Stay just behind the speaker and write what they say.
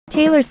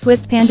Taylor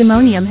Swift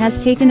pandemonium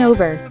has taken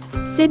over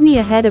Sydney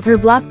ahead of her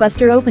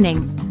blockbuster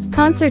opening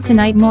concert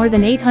tonight. More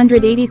than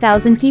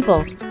 880,000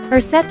 people are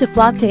set to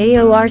flock to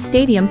AOR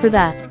Stadium for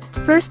the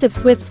first of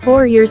Swift's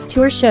 4 years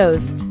tour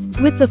shows,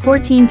 with the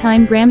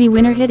 14-time Grammy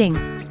winner hitting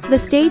the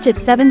stage at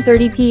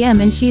 7:30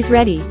 p.m. and she's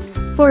ready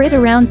for it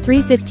around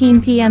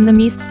 3:15 p.m. The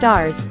Meast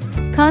Stars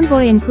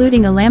convoy,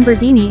 including a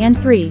Lamborghini and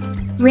 3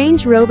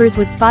 Range Rovers,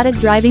 was spotted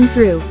driving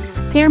through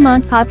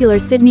Fairmont. Popular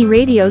Sydney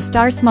radio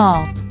star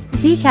Small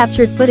Z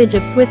captured footage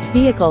of Swift's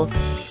vehicles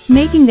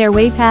making their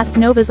way past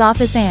Nova's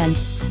office and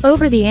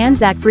over the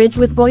Anzac Bridge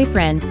with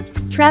boyfriend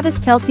Travis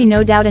Kelce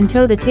no doubt in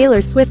tow. The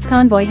Taylor Swift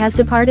convoy has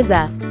departed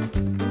the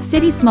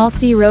city. Small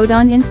C wrote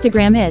on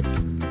Instagram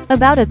it's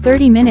about a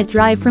 30-minute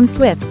drive from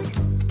Swift's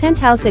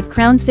penthouse at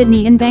Crown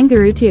Sydney in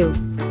Barangaroo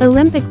to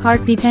Olympic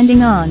Park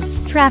depending on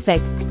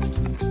traffic.